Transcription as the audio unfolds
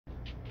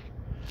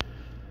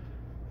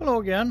Hello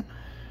again.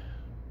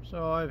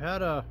 So I've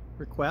had a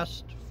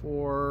request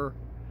for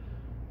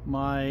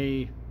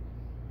my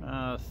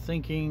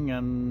thinking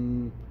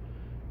and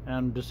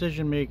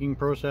decision-making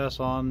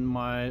process on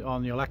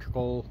the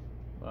electrical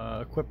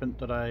equipment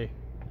that I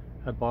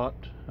had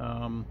bought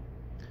from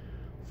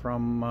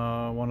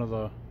one of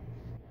the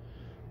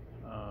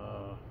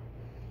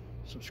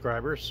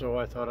subscribers. So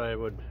I thought I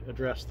would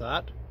address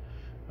that.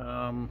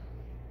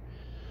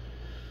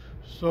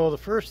 So the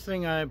first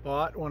thing I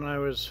bought when I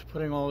was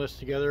putting all this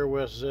together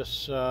was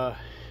this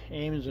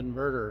Ames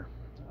inverter.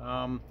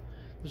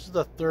 This is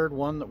the third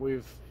one that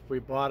we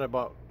bought.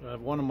 About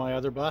one of my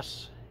other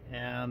bus,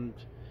 and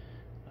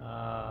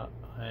I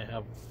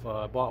have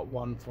bought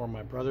one for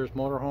my brother's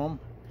motorhome,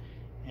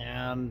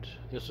 and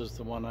this is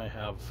the one I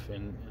have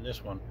in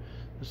this one.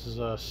 This is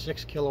a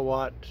 6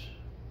 kilowatt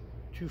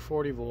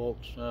 240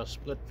 volt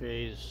split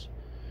phase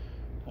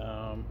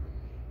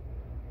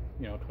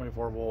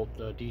 24 volt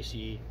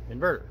DC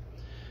inverter.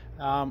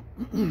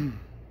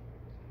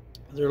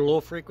 They're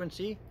low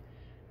frequency,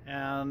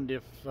 and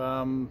if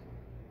you're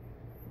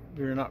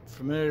not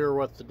familiar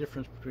with the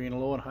difference between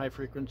low and high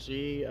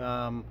frequency,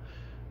 I'll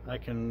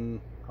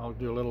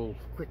do a little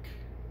quick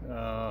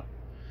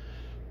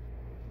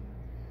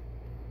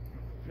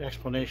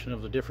explanation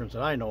of the difference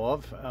that I know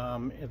of.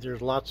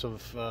 There's lots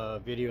of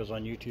videos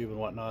on YouTube and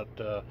whatnot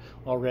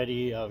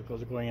already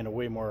going into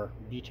way more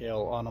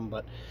detail on them,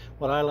 but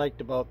what I liked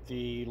about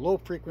the low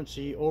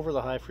frequency over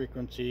the high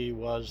frequency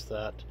was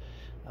that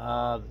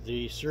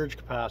the surge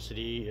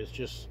capacity is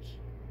just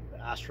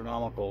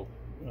astronomical,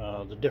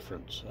 the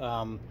difference.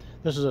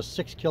 This is a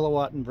 6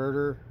 kilowatt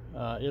inverter.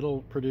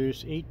 It'll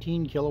produce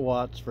 18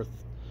 kilowatts for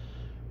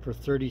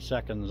 30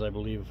 seconds, I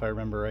believe, if I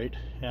remember right,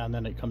 and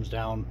then it comes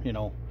down,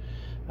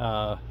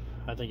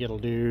 I think it'll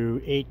do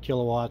 8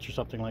 kilowatts or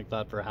something like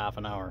that for half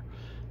an hour.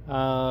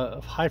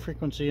 High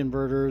frequency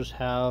inverters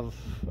have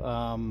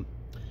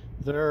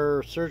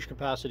their surge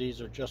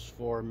capacities are just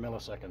for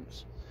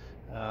milliseconds,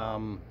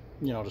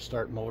 to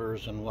start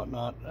motors and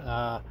whatnot.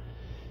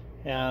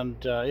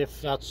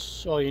 If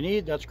that's all you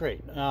need, that's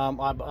great. I'm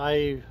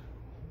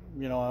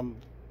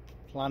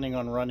planning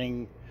on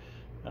running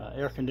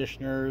air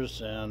conditioners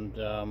and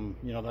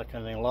that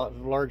kind of thing. A lot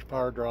large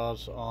power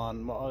draws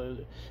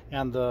on,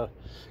 and the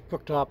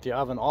cooktop, the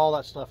oven, all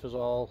that stuff is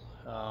all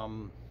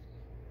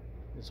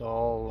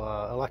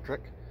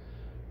electric,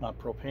 not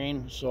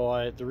propane.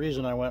 So the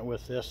reason I went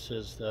with this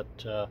is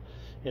that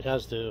it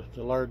has the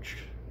large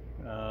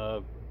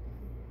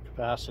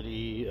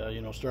capacity,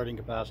 starting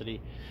capacity.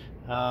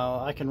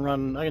 I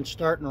can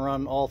start and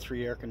run all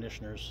 3 air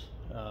conditioners.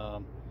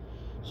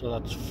 So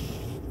that's,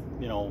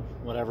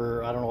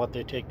 whatever, I don't know what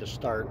they take to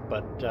start,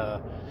 but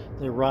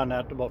they run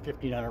at about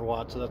 1500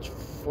 watts, so that's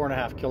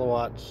 4.5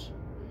 kilowatts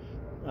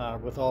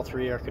with all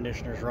 3 air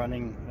conditioners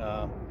running.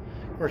 Of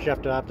course, you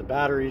have to have the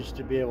batteries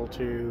to be able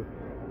to,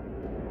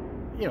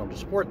 to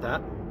support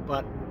that,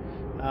 but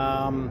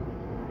I'm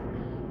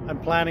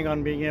planning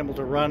on being able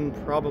to run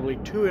probably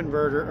two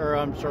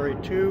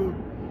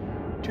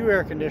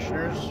air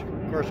conditioners.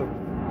 Of course, a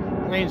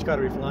plane's got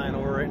to be flying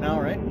over right now,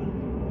 right?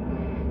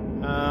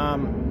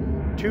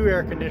 2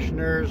 air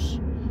conditioners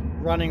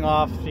running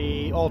off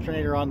the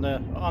alternator on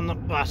the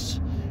bus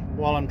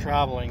while I'm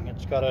traveling.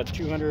 It's got a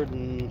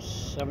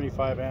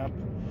 275 amp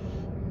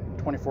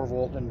 24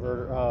 volt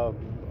inverter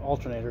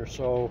alternator,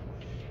 so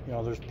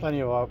there's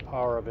plenty of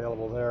power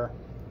available there.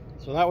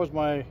 So that was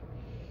my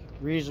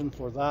reason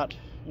for that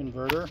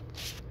inverter.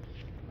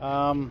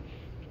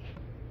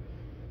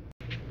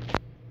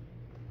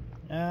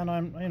 And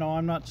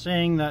I'm not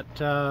saying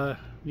that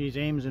these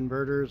Ames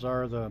inverters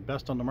are the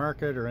best on the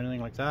market or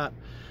anything like that.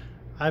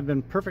 I've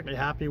been perfectly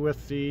happy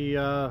with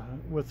the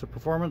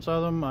performance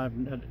of them. I've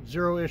had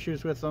 0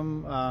 issues with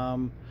them. I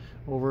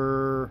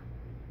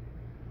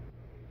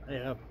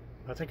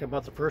think I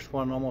bought the first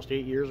one almost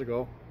 8 years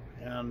ago,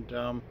 and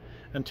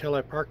until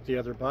I parked the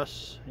other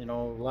bus,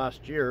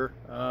 last year,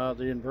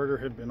 the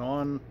inverter had been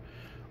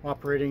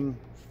operating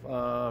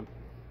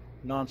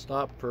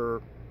non-stop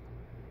for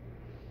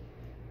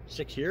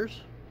 6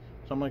 years,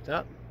 something like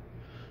that.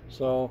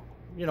 So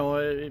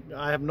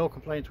I have no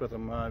complaints with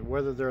them.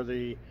 Whether they're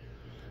the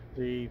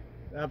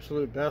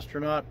absolute best or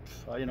not,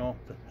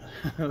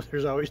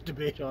 there's always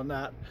debate on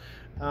that.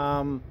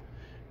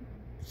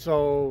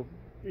 So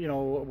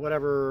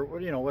whatever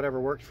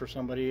works for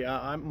somebody.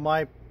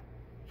 My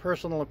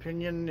personal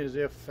opinion is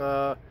if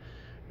I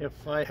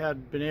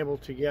had been able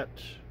to get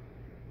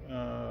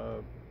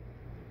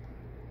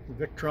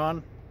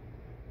Victron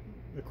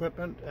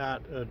equipment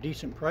at a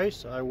decent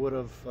price, I would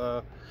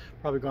have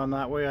probably gone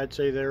that way. I'd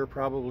say they're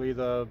probably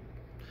the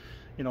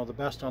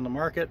best on the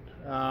market,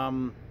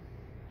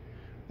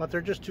 but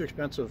they're just too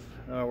expensive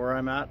where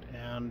I'm at,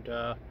 and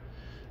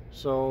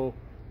so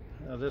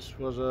this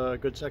was a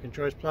good second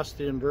choice. Plus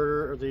the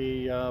inverter,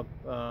 the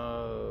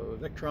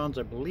Victrons,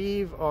 I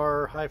believe,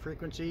 are high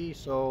frequency,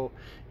 so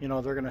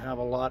they're going to have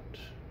a lot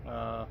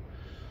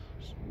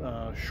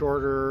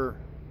shorter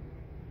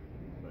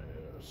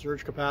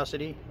surge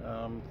capacity,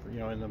 in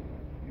the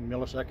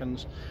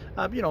milliseconds,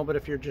 but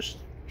if you're just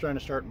trying to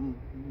start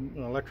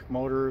electric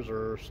motors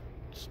or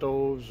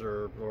stoves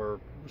or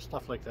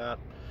stuff like that,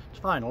 it's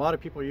fine. A lot of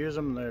people use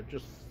them, and they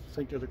just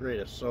think they're the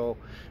greatest. So,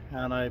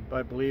 and I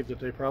believe that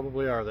they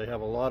probably are. They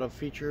have a lot of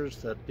features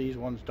that these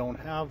ones don't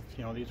have.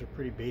 You know, these are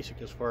pretty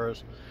basic as far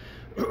as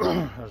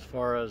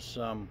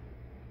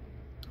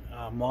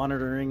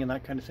monitoring and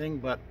that kind of thing,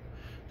 but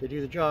they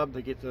do the job.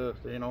 They get the,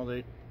 you know,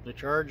 they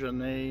charge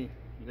and they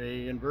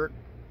invert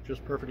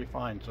just perfectly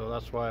fine. So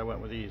that's why I went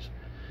with these.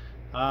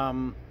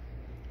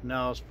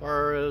 Now as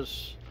far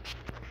as,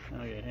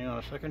 okay, hang on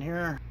a second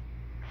here.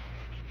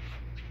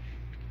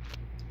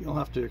 You'll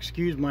have to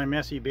excuse my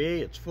messy bay.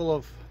 It's full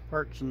of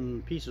parts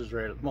and pieces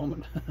right at the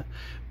moment.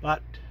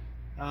 But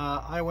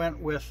I went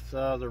with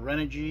the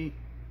Renogy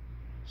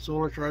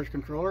solar charge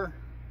controller.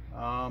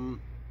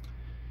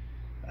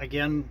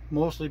 Again,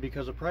 mostly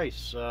because of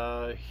price.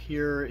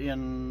 Here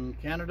in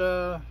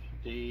Canada,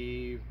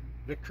 the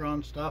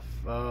Victron stuff,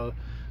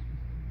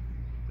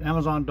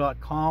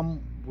 Amazon.com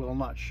will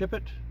not ship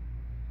it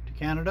to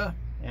Canada,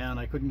 and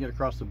I couldn't get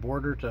across the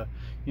border to,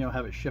 you know,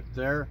 have it shipped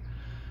there.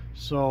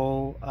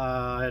 So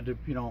I had to,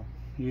 you know,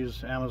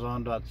 use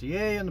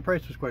Amazon.ca, and the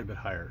price was quite a bit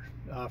higher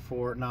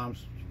for now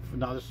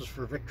this is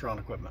for Victron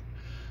equipment.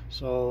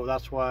 So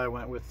that's why I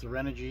went with the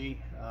Renogy.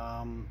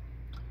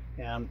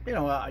 And you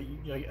know,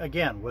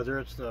 again, whether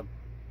it's the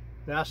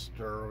best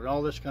or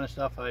all this kind of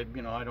stuff, I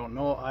don't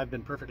know. I've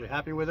been perfectly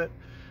happy with it.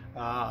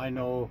 I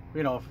know,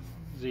 you know,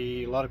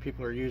 a lot of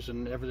people are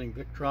using everything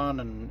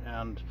Victron,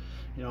 and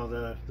you know,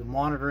 the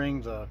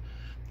monitoring, the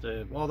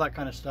all that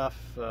kind of stuff,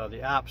 the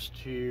apps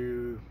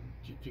to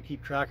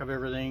keep track of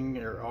everything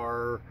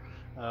are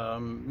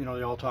you know,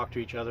 they all talk to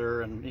each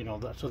other, and you know,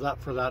 so that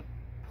for that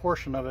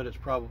portion of it, it's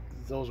probably,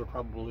 those are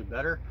probably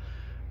better.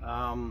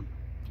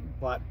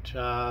 But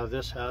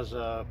this has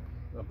a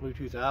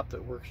Bluetooth app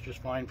that works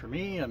just fine for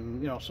me,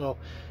 and you know, so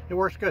it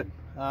works good.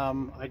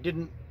 I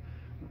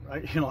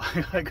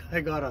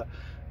got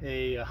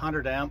a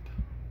 100 amp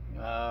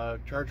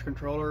charge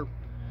controller.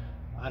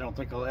 I don't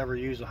think I'll ever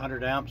use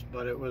 100 amps,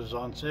 but it was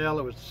on sale.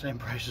 It was the same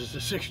price as the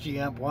 60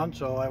 amp one,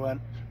 so I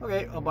went,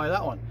 okay, I'll buy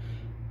that one.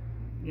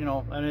 You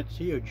know, and it's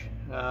huge,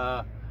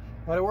 but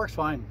it works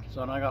fine.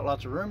 So, and I got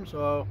lots of room,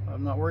 so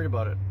I'm not worried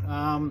about it.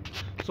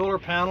 Solar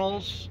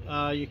panels,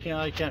 I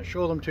can't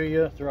show them to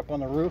you. They're up on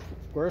the roof,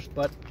 of course,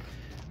 but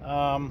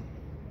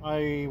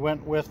I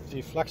went with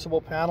the flexible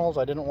panels.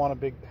 I didn't want a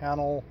big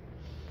panel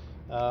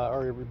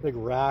or a big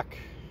rack,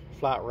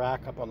 flat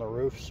rack up on the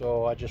roof,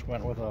 so I just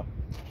went with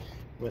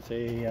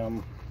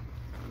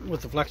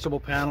the flexible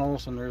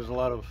panels. And there's a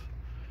lot of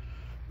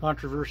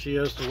controversy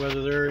as to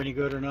whether they're any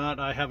good or not.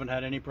 I haven't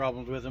had any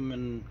problems with them,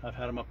 and I've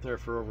had them up there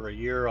for over a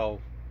year. I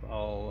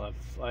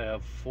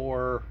have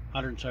 4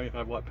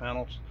 175 watt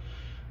panels.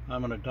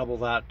 I'm going to double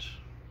that.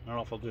 I don't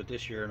know if I'll do it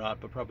this year or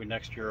not, but probably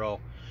next year I'll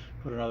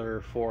put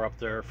another 4 up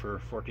there for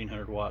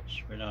 1400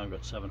 watts. Right now I've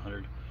got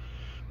 700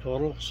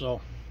 total.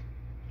 So,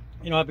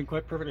 you know, I've been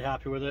quite perfectly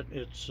happy with it.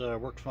 It's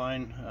worked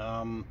fine.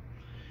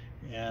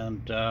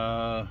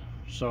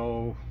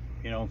 So,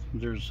 you know,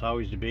 there's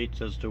always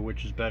debates as to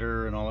which is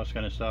better and all this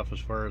kind of stuff as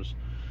far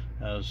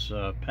as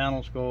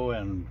panels go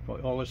and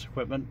all this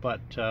equipment,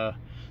 but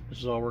this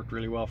has all worked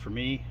really well for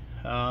me.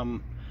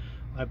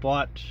 I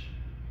bought,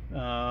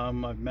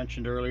 I've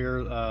mentioned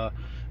earlier,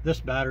 this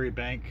battery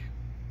bank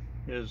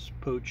is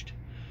pooched,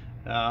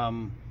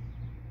 and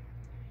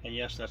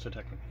yes, that's a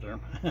technical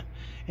term.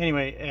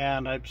 Anyway,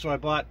 and so I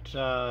bought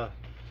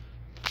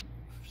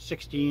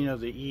 16 of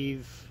the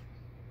Eve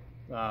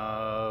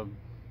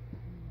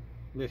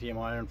lithium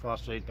iron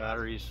phosphate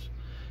batteries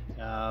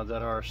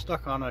that are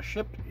stuck on a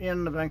ship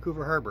in the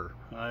Vancouver Harbor.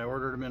 I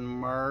ordered them in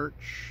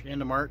March,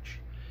 end of March,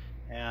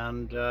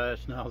 and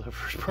it's now the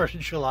first part of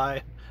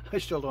July. I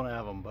still don't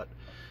have them, but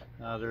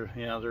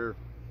they're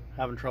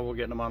having trouble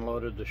getting them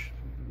unloaded.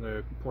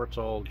 The port's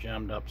all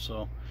jammed up,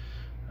 so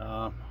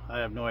I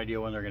have no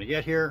idea when they're going to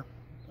get here.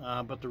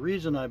 But the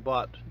reason I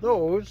bought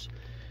those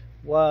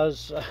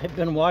was I've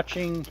been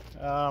watching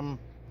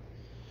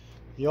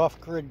the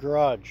Off-Grid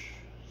Garage.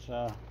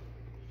 So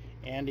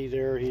Andy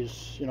there,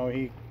 he's, you know,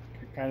 he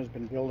kind of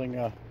been building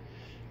a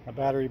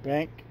battery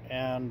bank,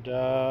 and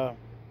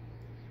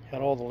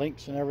had all the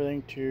links and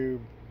everything to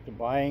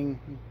buying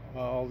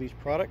all these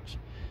products,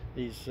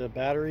 these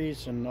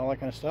batteries and all that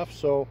kind of stuff.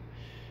 So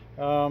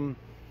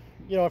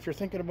you know, if you're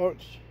thinking about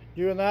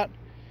doing that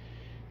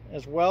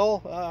as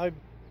well, I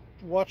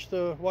watch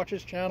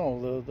his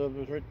channel,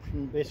 right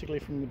from, basically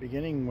from the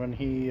beginning when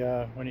he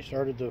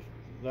started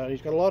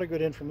he's got a lot of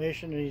good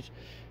information, and he's,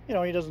 you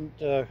know, he doesn't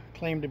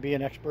claim to be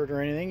an expert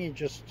or anything. He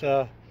just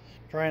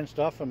trying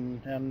stuff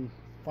and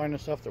finding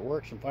stuff that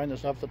works and finding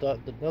stuff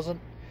that doesn't,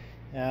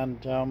 and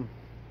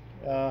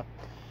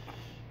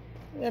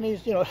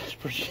he's, you know,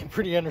 it's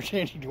pretty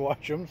entertaining to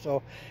watch him.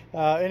 So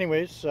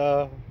anyways,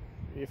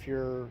 if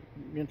you're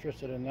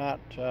interested in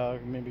that,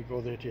 maybe go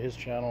there to his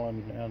channel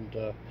and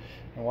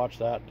watch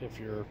that if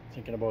you're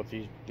thinking about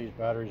these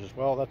batteries as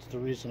well. That's the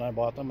reason I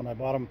bought them, and I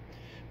bought them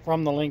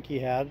from the link he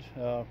had,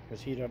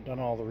 because he'd done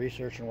all the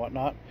research and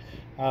whatnot.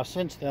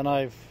 Since then,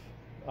 I've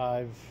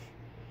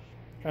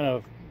kind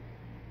of,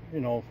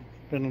 you know,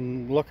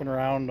 been looking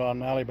around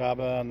on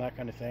Alibaba and that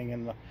kind of thing,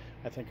 and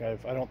I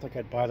don't think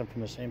I'd buy them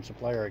from the same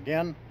supplier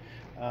again.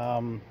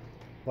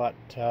 But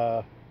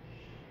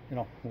you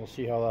know, we'll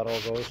see how that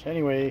all goes.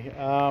 Anyway,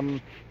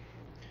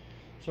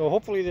 so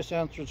hopefully this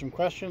answered some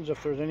questions.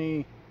 If there's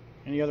any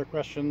other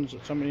questions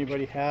that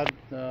anybody had,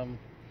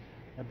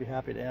 I'd be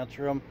happy to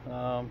answer them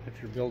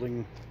if you're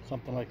building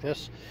something like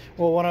this.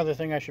 Well, one other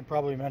thing I should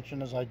probably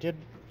mention is I did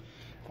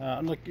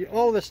look,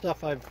 all this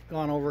stuff I've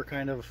gone over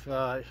kind of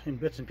in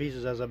bits and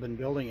pieces as I've been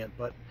building it,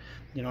 but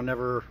you know,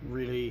 never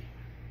really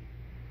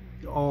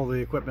all the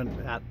equipment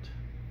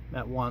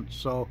at once.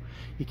 So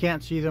you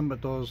can't see them,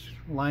 but those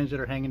lines that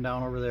are hanging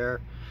down over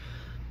there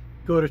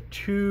go to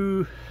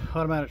 2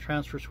 automatic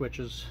transfer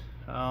switches,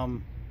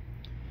 and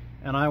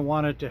I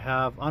wanted to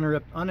have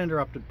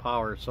uninterrupted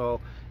power. So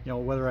you know,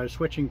 whether I was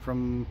switching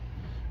from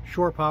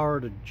shore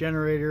power to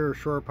generator or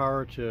shore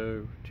power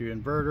to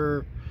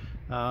inverter,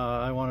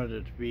 I wanted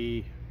it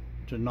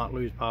to not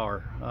lose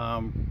power,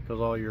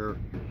 because all your,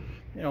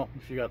 you know,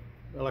 if you got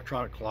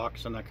electronic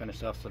clocks and that kind of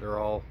stuff that are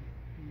all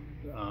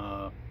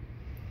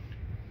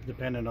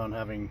dependent on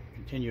having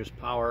continuous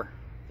power,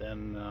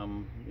 then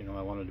you know,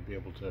 I wanted to be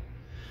able to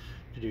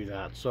do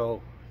that.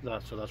 So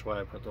that's why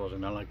I put those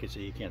in. Now, like I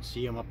say, you can't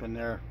see them up in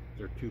there.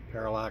 They're 2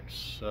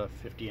 parallax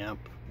 50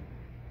 amp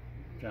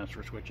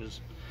transfer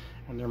switches,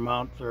 and they're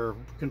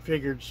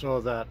configured so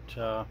that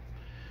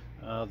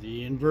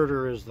the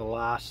inverter is the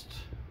last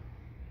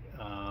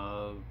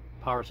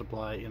power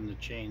supply in the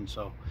chain.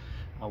 So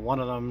one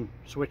of them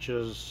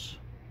switches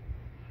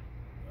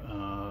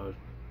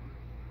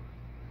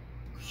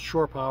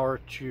shore power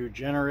to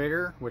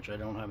generator, which I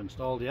don't have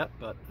installed yet,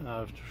 but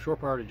shore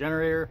power to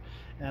generator,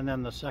 and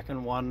then the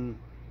second one,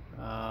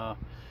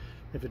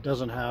 if it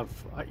doesn't have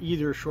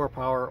either shore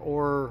power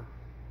or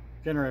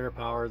generator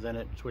power, then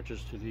it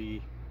switches to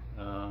the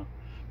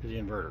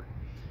inverter.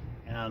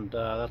 And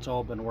that's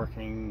all been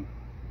working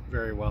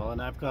very well.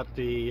 And I've got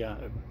the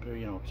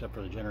you know, except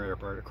for the generator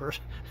part, of course.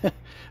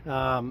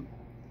 And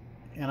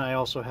I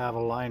also have a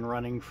line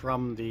running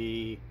from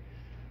the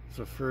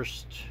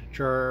first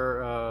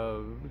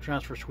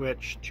transfer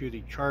switch to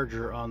the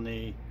charger on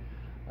the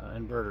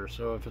inverter.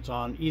 So if it's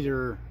on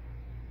either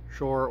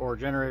shore or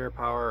generator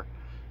power,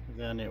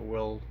 then it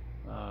will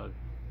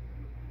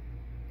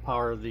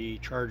power the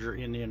charger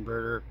in the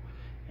inverter,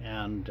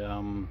 and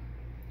you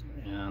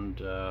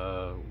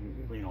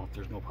know, if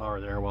there's no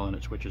power there, well, then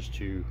it switches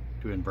to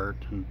invert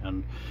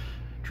and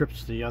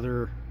trips the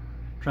other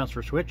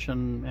transfer switch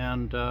and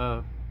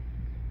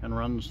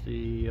runs the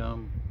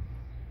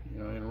you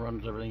know, it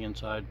runs everything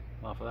inside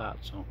off of that.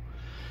 So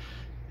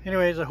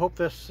anyways, I hope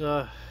this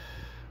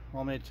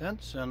all made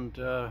sense and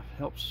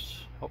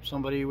helps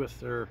somebody with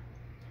their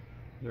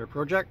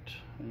project.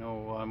 I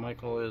know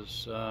Michael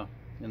is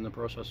in the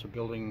process of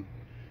building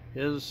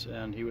his,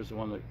 and he was the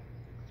one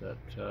that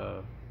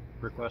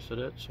requested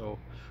it, so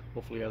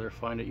hopefully others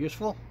find it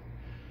useful.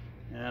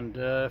 And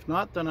if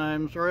not, then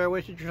I'm sorry I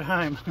wasted your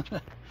time.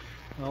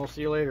 I'll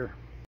see you later.